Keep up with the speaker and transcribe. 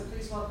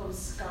welcome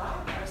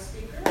Scott, our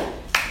speaker.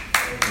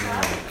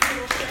 Scott, he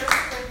will share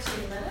for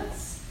 15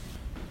 minutes.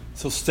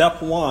 So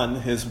step 1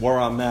 is where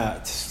I'm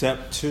at.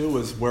 Step 2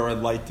 is where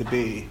I'd like to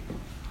be.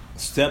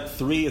 Step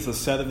 3 is a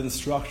set of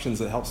instructions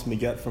that helps me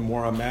get from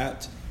where I'm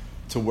at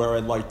to where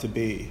I'd like to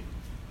be.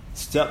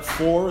 Step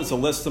 4 is a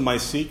list of my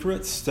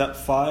secrets. Step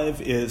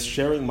 5 is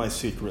sharing my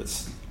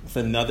secrets with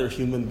another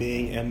human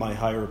being and my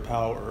higher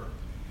power.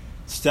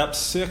 Step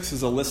 6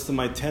 is a list of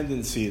my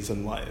tendencies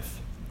in life.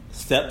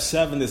 Step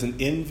 7 is an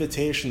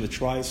invitation to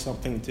try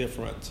something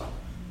different.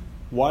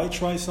 Why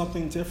try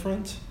something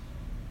different?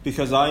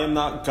 Because I am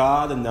not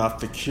God enough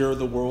to cure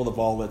the world of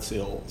all its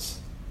ills.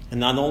 And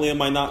not only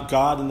am I not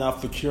God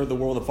enough to cure the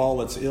world of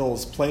all its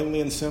ills, plainly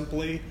and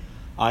simply,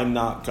 I'm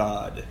not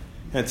God.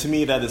 And to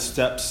me, that is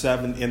step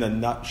 7 in a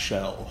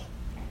nutshell.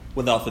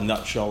 Without the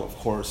nutshell, of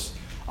course.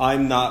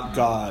 I'm not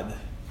God.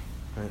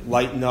 Right?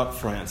 Lighten up,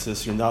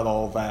 Francis. You're not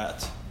all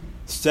that.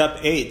 Step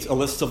 8, a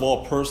list of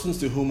all persons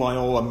to whom I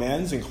owe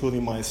amends,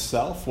 including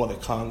myself. What a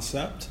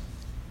concept.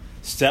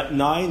 Step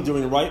 9,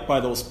 doing right by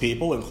those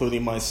people,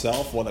 including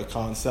myself. What a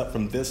concept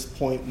from this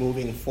point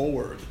moving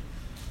forward.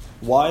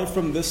 Why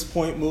from this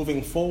point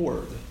moving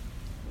forward?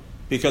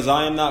 Because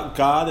I am not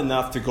God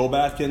enough to go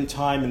back in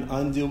time and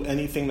undo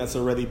anything that's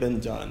already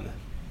been done.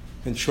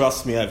 And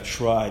trust me, I've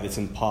tried. It's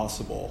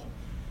impossible.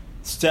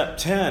 Step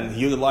 10,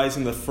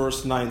 utilizing the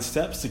first 9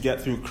 steps to get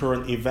through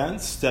current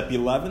events. Step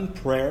 11,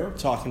 prayer,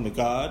 talking to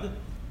God.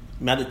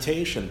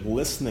 Meditation,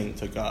 listening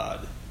to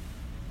God.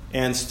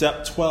 And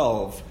step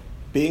 12,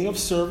 being of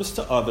service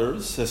to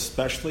others,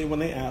 especially when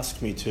they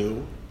ask me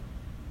to,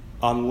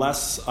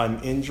 unless I'm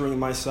injuring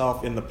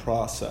myself in the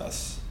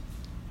process.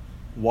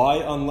 Why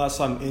unless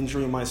I'm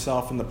injuring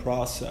myself in the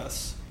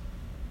process?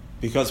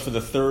 Because for the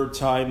 3rd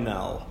time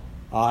now,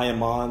 I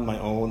am on my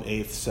own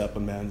 8th step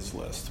amends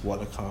list.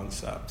 What a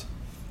concept.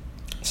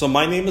 So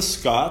my name is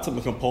Scott. I'm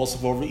a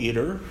compulsive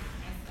overeater.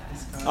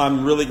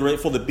 I'm really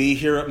grateful to be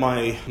here at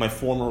my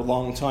former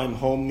longtime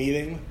home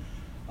meeting.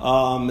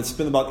 It's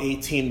been about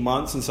 18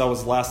 months since I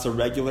was last a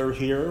regular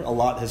here. A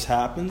lot has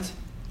happened.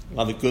 A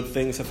lot of good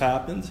things have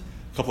happened.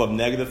 A couple of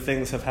negative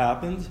things have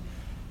happened.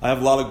 I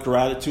have a lot of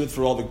gratitude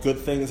for all the good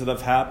things that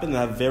have happened, and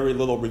I have very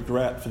little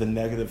regret for the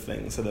negative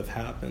things that have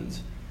happened.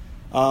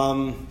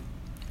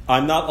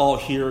 I'm not all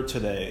here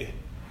today.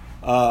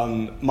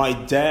 My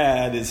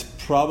dad is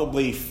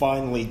probably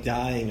finally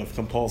dying of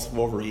compulsive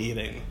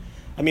overeating.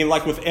 I mean,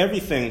 like with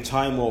everything,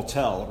 time will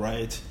tell,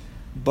 right?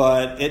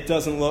 But it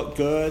doesn't look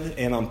good,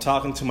 and I'm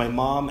talking to my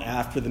mom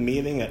after the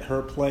meeting at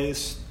her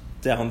place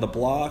down the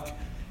block,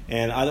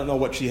 and I don't know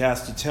what she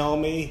has to tell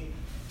me.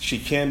 She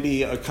can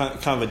be a kind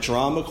of a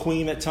drama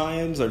queen at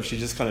times, or she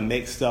just kind of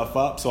makes stuff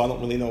up, so I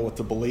don't really know what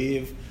to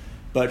believe.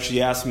 But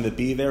she asked me to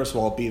be there,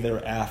 so I'll be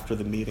there after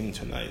the meeting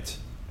tonight.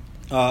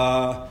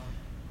 I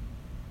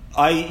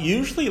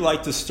usually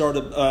like to start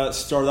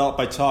out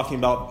by talking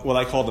about what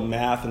I call the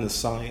math and the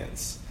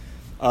science.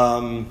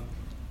 Some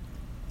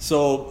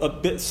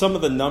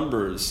of the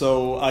numbers.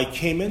 So I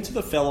came into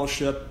the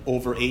fellowship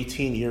over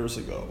 18 years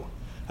ago.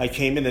 I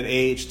came in at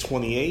age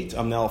 28.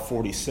 I'm now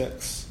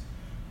 46.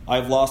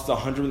 I've lost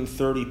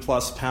 130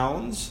 plus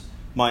pounds.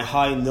 My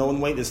high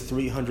known weight is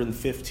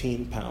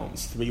 315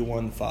 pounds,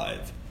 315.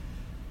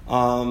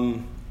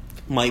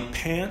 My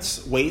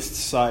pants waist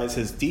size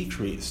has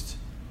decreased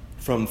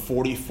from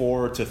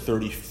 44 to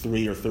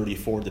 33 or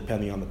 34,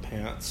 depending on the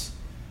pants.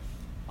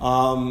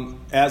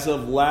 As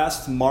of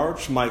last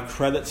March, my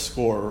credit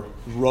score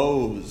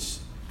rose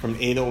from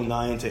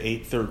 809 to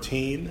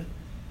 813.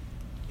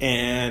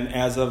 And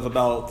as of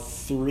about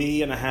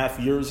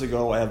 3.5 years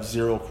ago, I have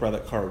 0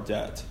 credit card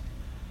debt.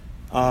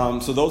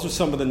 So those are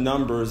some of the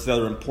numbers that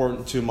are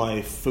important to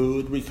my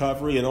food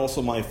recovery and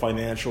also my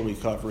financial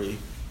recovery.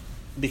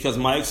 Because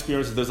my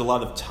experience is there's a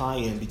lot of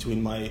tie-in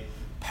between my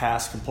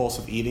past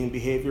compulsive eating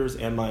behaviors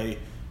and my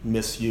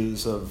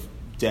misuse of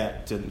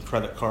debt and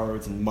credit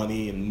cards and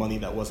money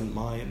that wasn't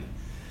mine.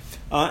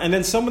 And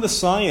then some of the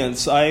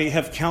science, I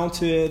have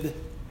counted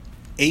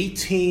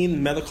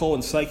 18 medical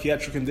and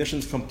psychiatric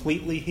conditions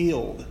completely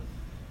healed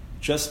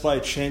just by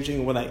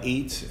changing what I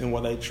eat and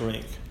what I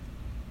drink.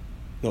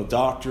 No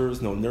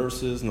doctors, no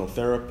nurses, no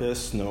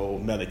therapists, no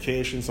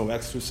medications, no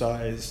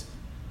exercise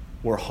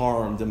were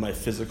harmed in my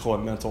physical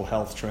and mental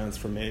health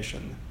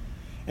transformation.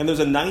 And there's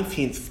a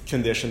 19th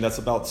condition that's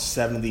about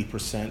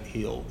 70%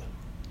 healed.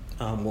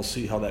 We'll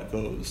see how that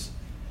goes.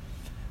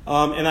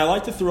 And I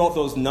like to throw out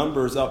those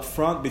numbers up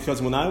front because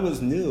when I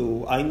was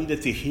new, I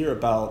needed to hear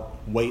about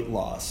weight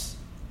loss.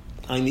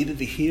 I needed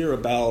to hear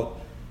about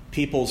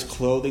people's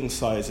clothing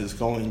sizes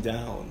going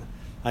down.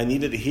 I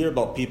needed to hear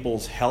about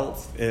people's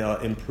health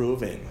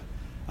improving.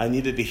 I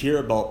needed to hear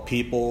about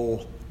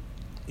people,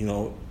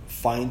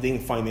 finding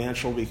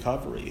financial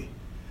recovery.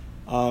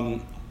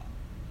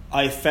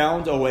 I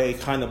found OA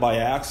kind of by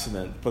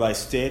accident, but I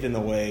stayed in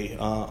OA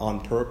on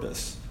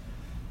purpose.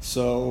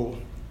 So,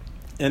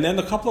 and then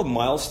a couple of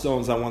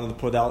milestones I wanted to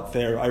put out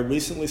there. I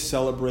recently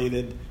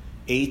celebrated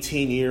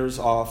 18 years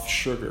off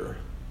sugar.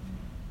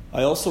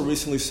 I also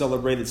recently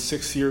celebrated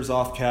 6 years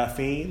off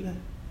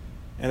caffeine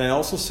And I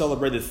also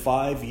celebrated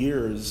 5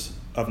 years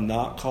of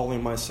not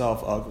calling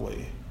myself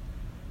ugly.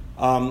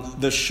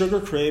 The sugar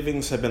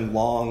cravings have been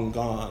long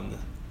gone.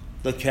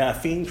 The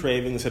caffeine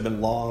cravings have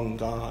been long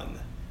gone.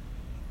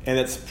 And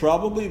it's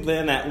probably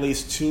been at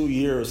least 2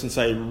 years since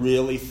I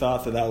really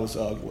thought that I was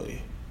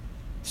ugly.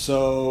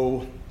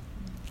 So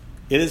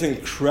it is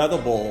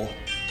incredible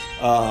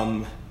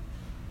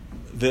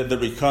the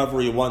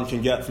recovery one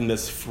can get from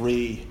this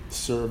free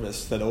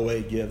service that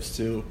OA gives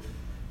to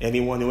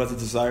anyone who has a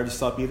desire to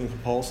stop eating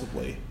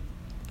compulsively.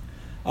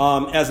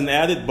 As an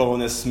added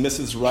bonus,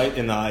 Mrs. Wright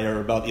and I are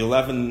about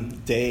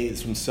 11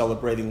 days from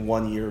celebrating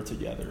 1 year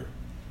together.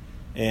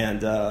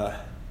 And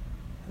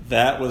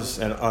that was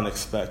an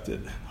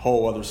unexpected,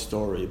 whole other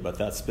story, but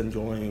that's been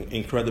going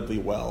incredibly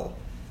well.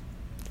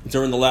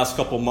 During the last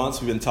couple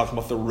months, we've been talking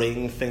about the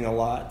ring thing a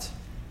lot.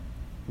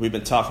 We've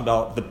been talking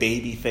about the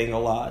baby thing a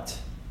lot.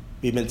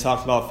 We've been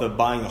talking about the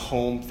buying a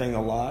home thing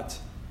a lot.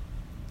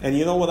 And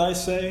you know what I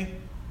say?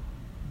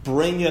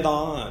 Bring it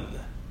on.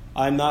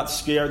 I'm not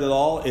scared at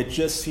all. It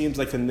just seems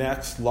like the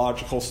next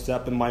logical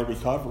step in my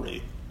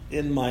recovery,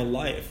 in my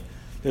life.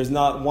 There's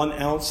not 1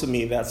 ounce of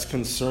me that's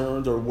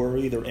concerned or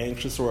worried or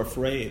anxious or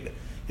afraid.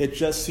 It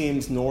just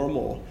seems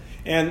normal.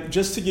 And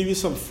just to give you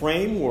some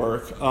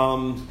framework,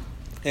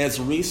 as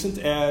recent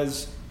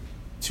as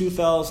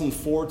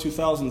 2004,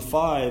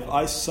 2005,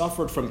 I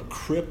suffered from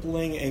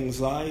crippling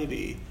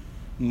anxiety.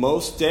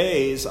 Most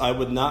days I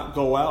would not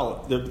go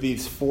out. There would be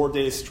these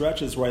 4-day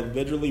stretches where I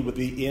literally would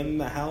be in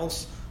the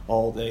house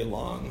all day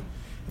long.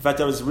 In fact,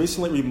 I was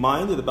recently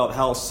reminded about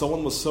how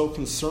someone was so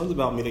concerned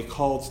about me, they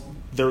called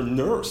their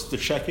nurse to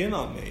check in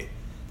on me.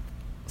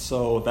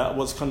 So that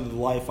was kind of the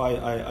life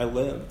I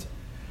lived.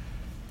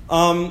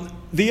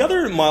 The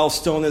other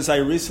milestone is I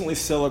recently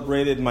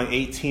celebrated my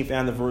 18th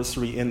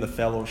anniversary in the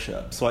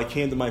fellowship. So I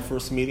came to my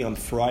first meeting on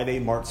Friday,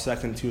 March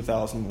 2nd,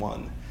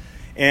 2001.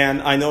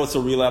 And I know it's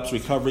a relapse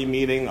recovery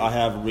meeting. I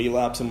have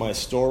relapse in my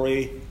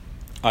story.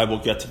 I will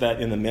get to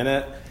that in a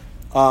minute.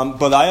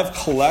 But I've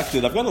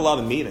got a lot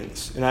of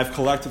meetings, and I've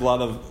collected a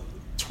lot of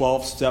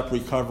 12-step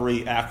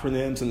recovery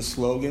acronyms and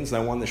slogans,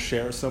 and I wanted to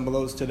share some of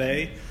those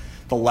today.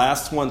 The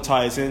last one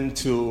ties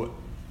into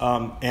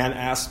an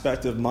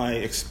aspect of my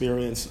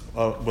experience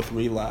with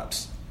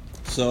relapse.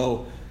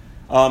 So,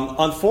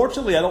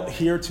 unfortunately, I don't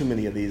hear too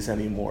many of these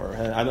anymore.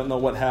 I don't know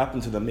what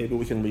happened to them. Maybe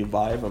we can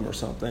revive them or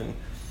something.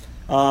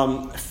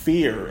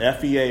 Fear,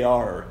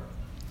 F-E-A-R.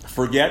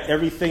 Forget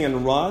everything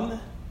and run,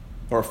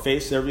 or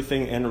face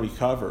everything and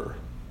recover.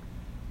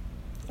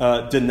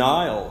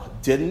 Denial,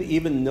 didn't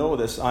even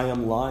notice I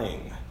am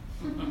lying.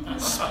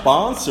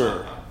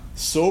 Sponsor,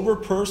 sober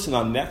person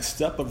on next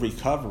step of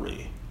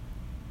recovery.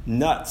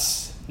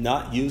 Nuts,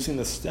 not using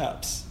the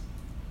steps.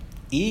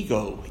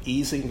 Ego,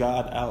 easing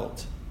God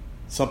out.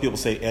 Some people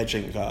say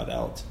edging God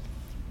out.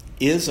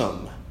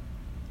 Ism,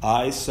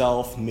 I,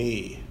 self,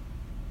 me.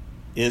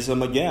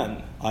 Ism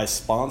again, I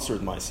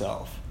sponsored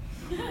myself.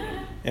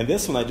 And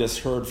this one I just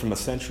heard from a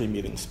Century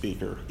Meeting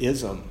speaker.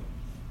 Ism,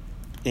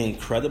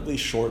 incredibly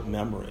short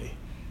memory.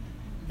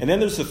 And then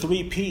there's the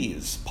 3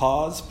 Ps,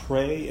 pause,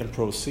 pray, and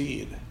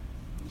proceed.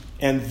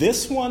 And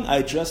this one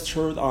I just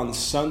heard on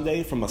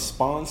Sunday from a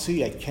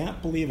sponsee. I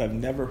can't believe I've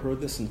never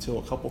heard this until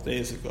a couple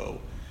days ago.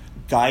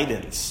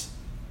 Guidance.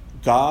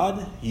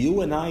 God,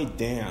 you and I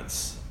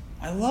dance.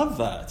 I love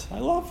that.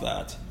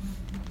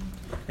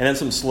 And then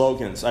some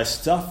slogans. I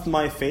stuffed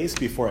my face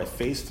before I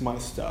faced my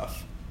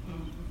stuff.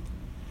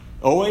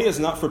 OA is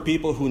not for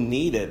people who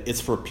need it.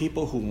 It's for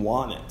people who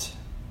want it.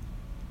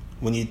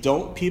 When you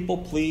don't people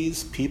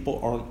please, people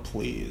aren't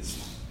pleased.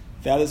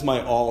 That is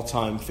my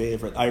all-time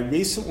favorite. I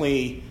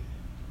recently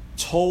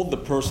told the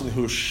person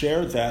who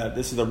shared that,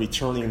 this is a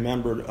returning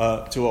member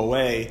to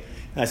OA,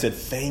 and I said,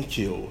 thank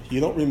you.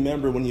 You don't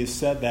remember when you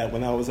said that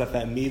when I was at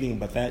that meeting,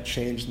 but that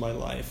changed my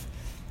life.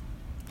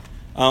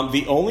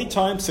 The only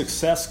time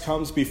success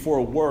comes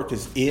before work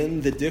is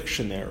in the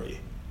dictionary.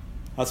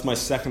 That's my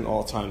second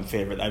all-time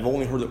favorite. I've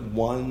only heard it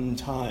one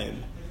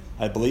time.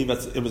 I believe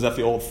it was at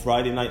the old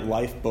Friday Night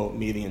Lifeboat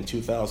meeting in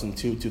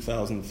 2002,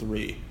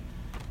 2003.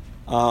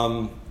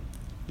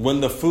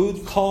 When the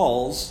food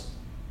calls,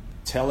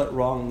 tell it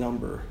wrong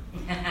number.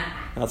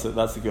 That's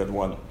a good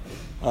one.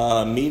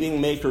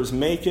 Meeting makers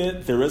make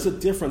it. There is a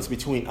difference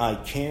between I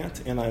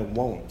can't and I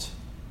won't.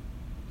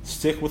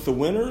 Stick with the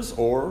winners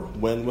or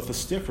win with the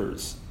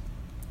stickers.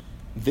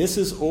 This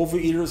is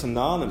Overeaters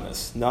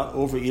Anonymous, not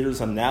Overeaters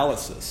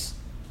Analysis.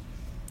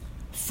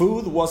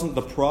 Food wasn't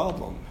the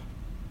problem.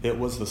 It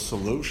was the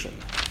solution.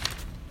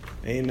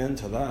 Amen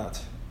to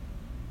that.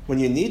 When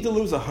you need to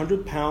lose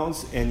 100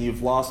 pounds and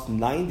you've lost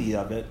 90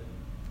 of it,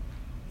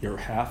 you're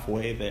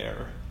halfway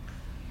there.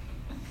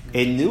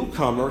 A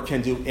newcomer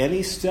can do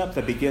any step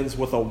that begins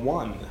with a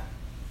 1.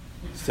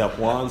 Step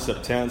 1,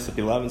 step 10, step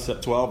 11,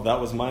 step 12. That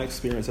was my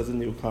experience as a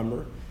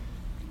newcomer.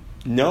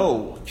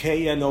 No,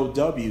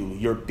 K-N-O-W,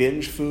 your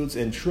binge foods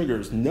and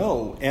triggers.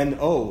 No,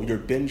 N-O, your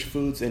binge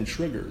foods and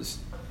triggers.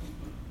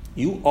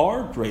 You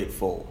are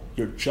grateful.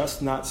 You're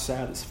just not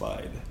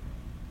satisfied.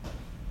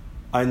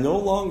 I no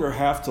longer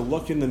have to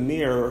look in the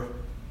mirror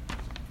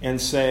and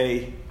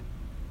say,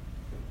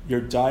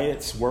 your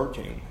diet's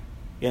working.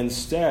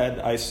 Instead,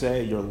 I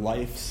say, your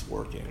life's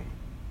working.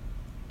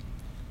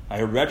 I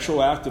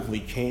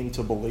retroactively came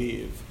to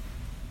believe.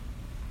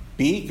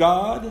 Be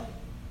God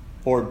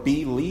or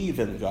believe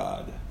in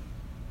God.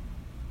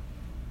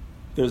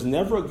 There's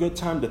never a good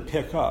time to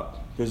pick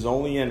up. There's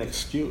only an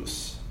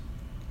excuse.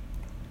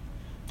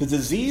 The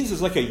disease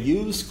is like a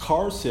used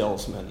car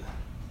salesman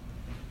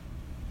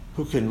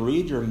who can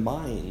read your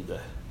mind.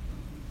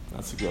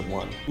 That's a good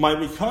one. My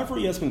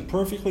recovery has been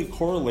perfectly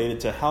correlated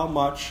to how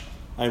much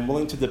I'm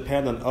willing to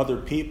depend on other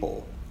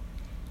people.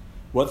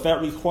 What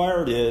that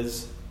required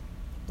is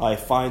I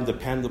find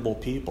dependable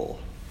people.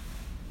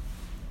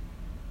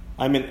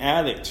 I'm an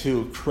addict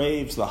who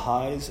craves the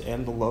highs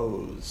and the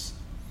lows.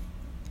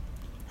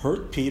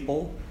 Hurt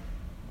people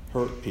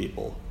hurt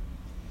people.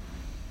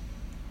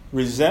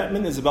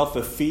 Resentment is about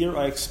the fear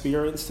I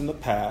experienced in the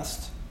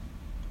past.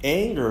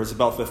 Anger is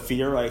about the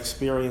fear I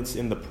experience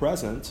in the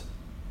present.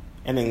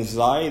 And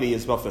anxiety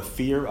is about the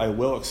fear I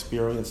will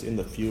experience in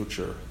the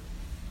future.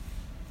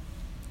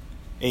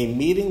 A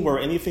meeting where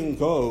anything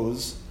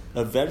goes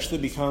eventually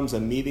becomes a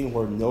meeting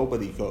where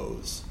nobody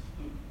goes.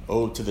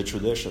 Ode to the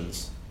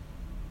traditions.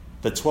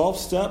 The 12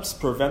 steps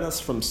prevent us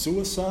from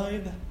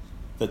suicide.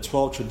 The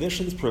 12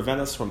 traditions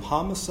prevent us from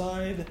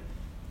homicide.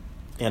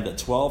 And the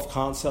 12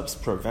 concepts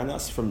prevent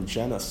us from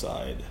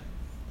genocide.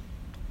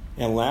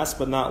 And last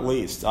but not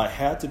least, I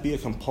had to be a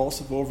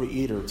compulsive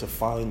overeater to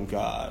find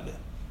God.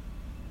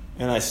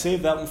 And I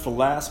saved that one for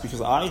last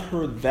because I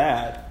heard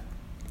that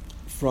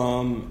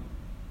from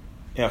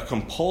a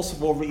compulsive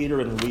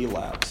overeater in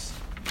relapse.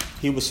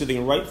 He was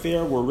sitting right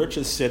there where Rich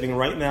is sitting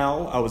right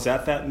now. I was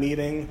at that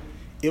meeting.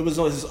 It was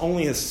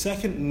only his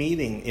second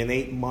meeting in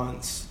 8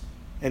 months.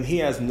 And he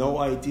has no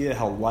idea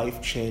how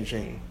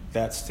life-changing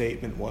that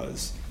statement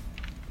was.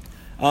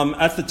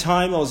 At the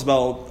time, I was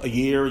about a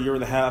year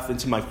and a half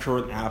into my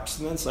current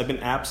abstinence. I've been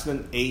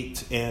abstinent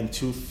 8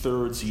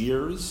 2/3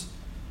 years.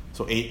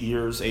 So 8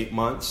 years, 8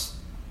 months.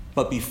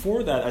 But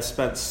before that, I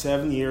spent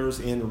 7 years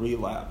in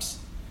relapse.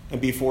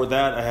 And before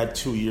that, I had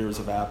 2 years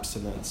of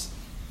abstinence.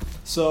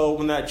 So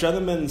when that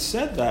gentleman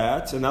said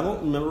that, and I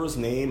don't remember his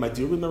name, I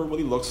do remember what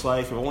he looks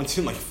like. I've only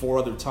seen him like 4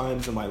 other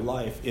times in my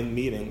life in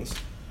meetings.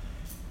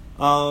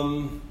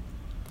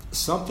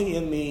 Something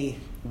in me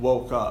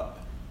woke up.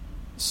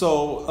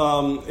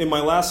 So in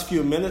my last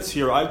few minutes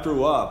here, I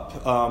grew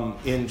up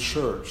in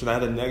church, and I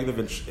had a negative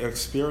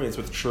experience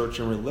with church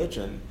and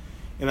religion.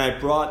 And I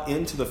brought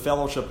into the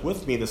fellowship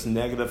with me this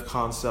negative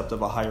concept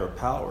of a higher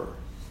power.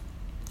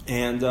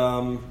 And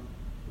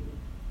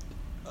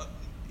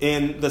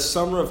in the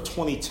summer of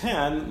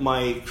 2010,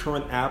 my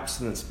current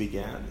abstinence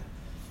began.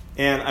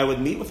 And I would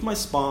meet with my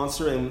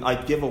sponsor, and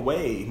I'd give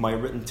away my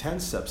written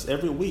 10 steps.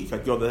 Every week,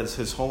 I'd go to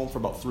his home for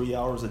about 3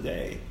 hours a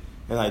day,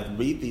 and I'd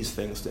read these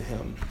things to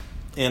him.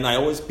 And I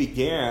always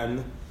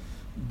began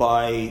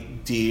by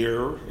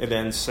dear, and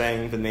then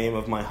saying the name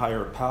of my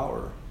higher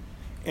power.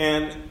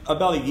 And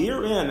about a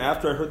year in,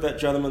 after I heard that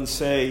gentleman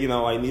say,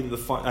 I need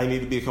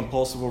to be a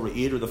compulsive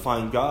overeater to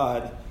find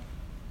God,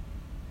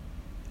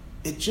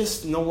 it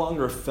just no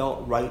longer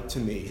felt right to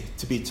me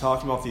to be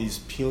talking about these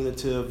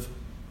punitive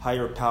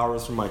higher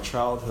powers from my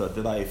childhood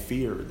that I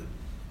feared.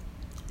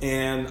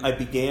 And I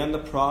began the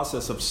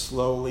process of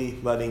slowly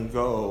letting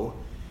go.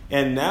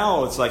 And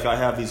now it's like I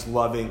have this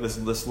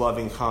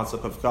loving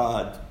concept of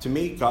God. To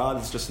me, God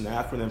is just an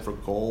acronym for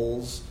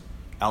goals,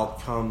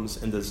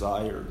 outcomes, and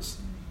desires.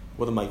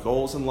 What are my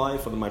goals in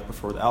life? What are my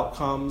preferred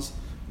outcomes?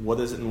 What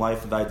is it in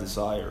life that I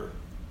desire?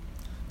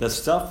 The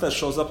stuff that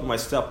shows up in my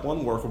step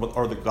 1 work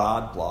are the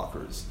God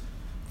blockers.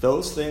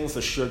 Those things,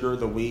 the sugar,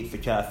 the wheat, the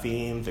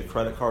caffeine, the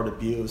credit card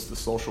abuse, the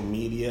social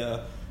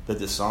media, the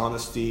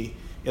dishonesty,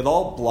 it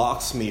all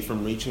blocks me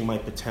from reaching my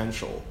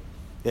potential.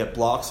 It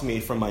blocks me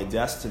from my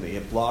destiny.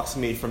 It blocks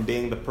me from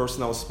being the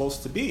person I was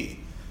supposed to be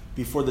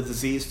before the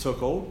disease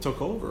took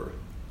over.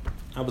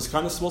 I was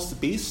kind of supposed to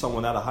be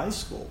someone out of high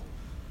school.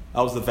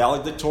 I was the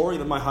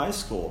valedictorian of my high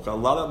school. Got a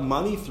lot of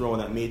money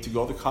thrown at me to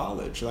go to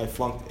college, and I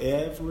flunked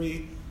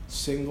every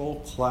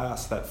single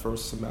class that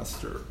first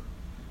semester.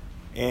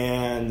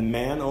 And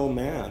man, oh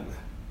man,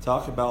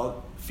 talk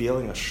about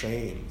feeling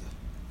ashamed.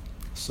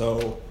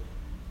 So,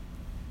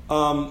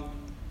 I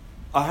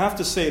have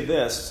to say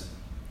this.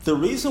 The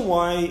reason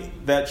why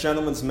that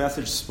gentleman's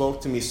message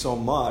spoke to me so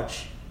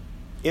much,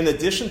 in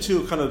addition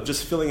to kind of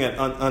just feeling at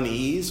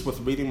unease with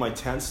reading my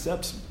 10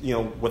 steps,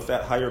 with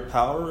that higher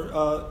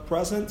power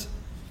present,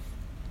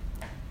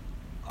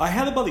 I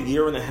had about a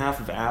year and a half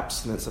of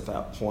abstinence at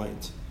that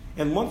point.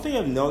 And one thing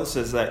I've noticed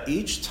is that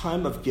each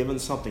time I've given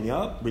something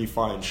up,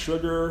 refined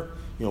sugar,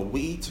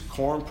 wheat,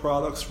 corn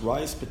products,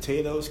 rice,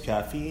 potatoes,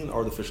 caffeine,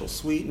 artificial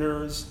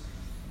sweeteners,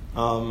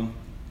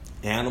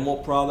 animal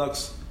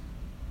products,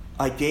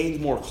 I gained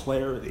more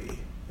clarity.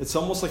 It's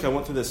almost like I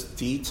went through this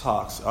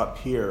detox up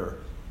here.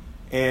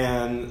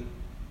 And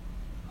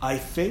I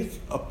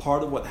think a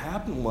part of what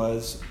happened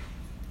was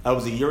I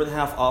was a year and a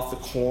half off the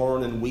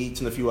corn and wheat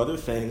and a few other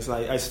things.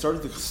 And I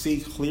started to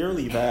see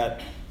clearly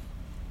that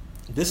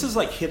this is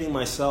like hitting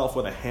myself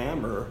with a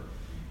hammer.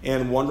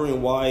 and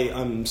wondering why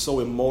I'm so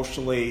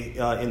emotionally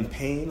in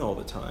pain all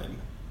the time.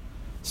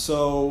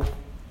 So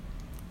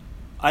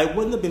I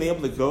wouldn't have been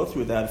able to go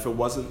through that if it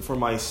wasn't for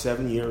my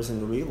 7 years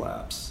in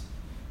relapse.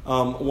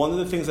 One of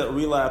the things that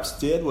relapse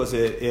did was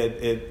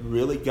it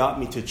really got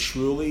me to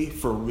truly,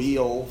 for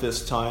real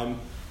this time,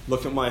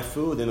 look at my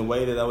food in a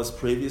way that I was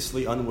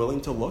previously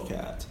unwilling to look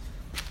at.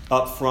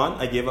 Up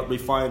front, I gave up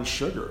refined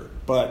sugar,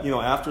 but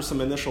after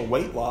some initial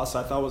weight loss,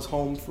 I thought I was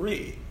home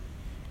free.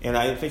 And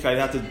I didn't think I'd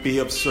have to be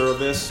of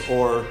service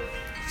or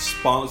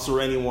sponsor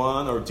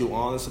anyone or do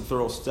honest and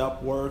thorough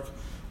step work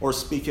or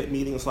speak at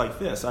meetings like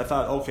this. I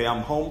thought, okay,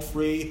 I'm home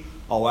free,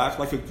 I'll act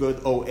like a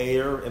good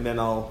OA'er, and then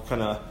I'll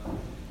kind of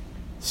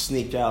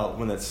sneak out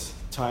when it's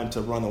time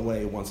to run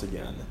away once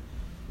again.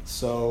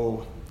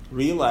 So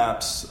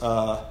relapse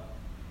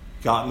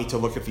got me to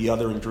look at the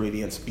other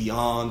ingredients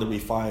beyond the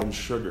refined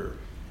sugar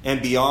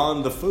and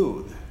beyond the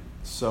food.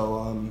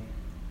 So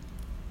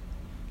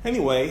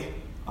anyway,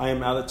 I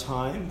am out of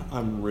time.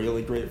 I'm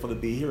really grateful to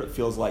be here. It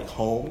feels like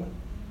home.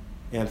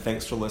 And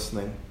thanks for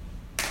listening.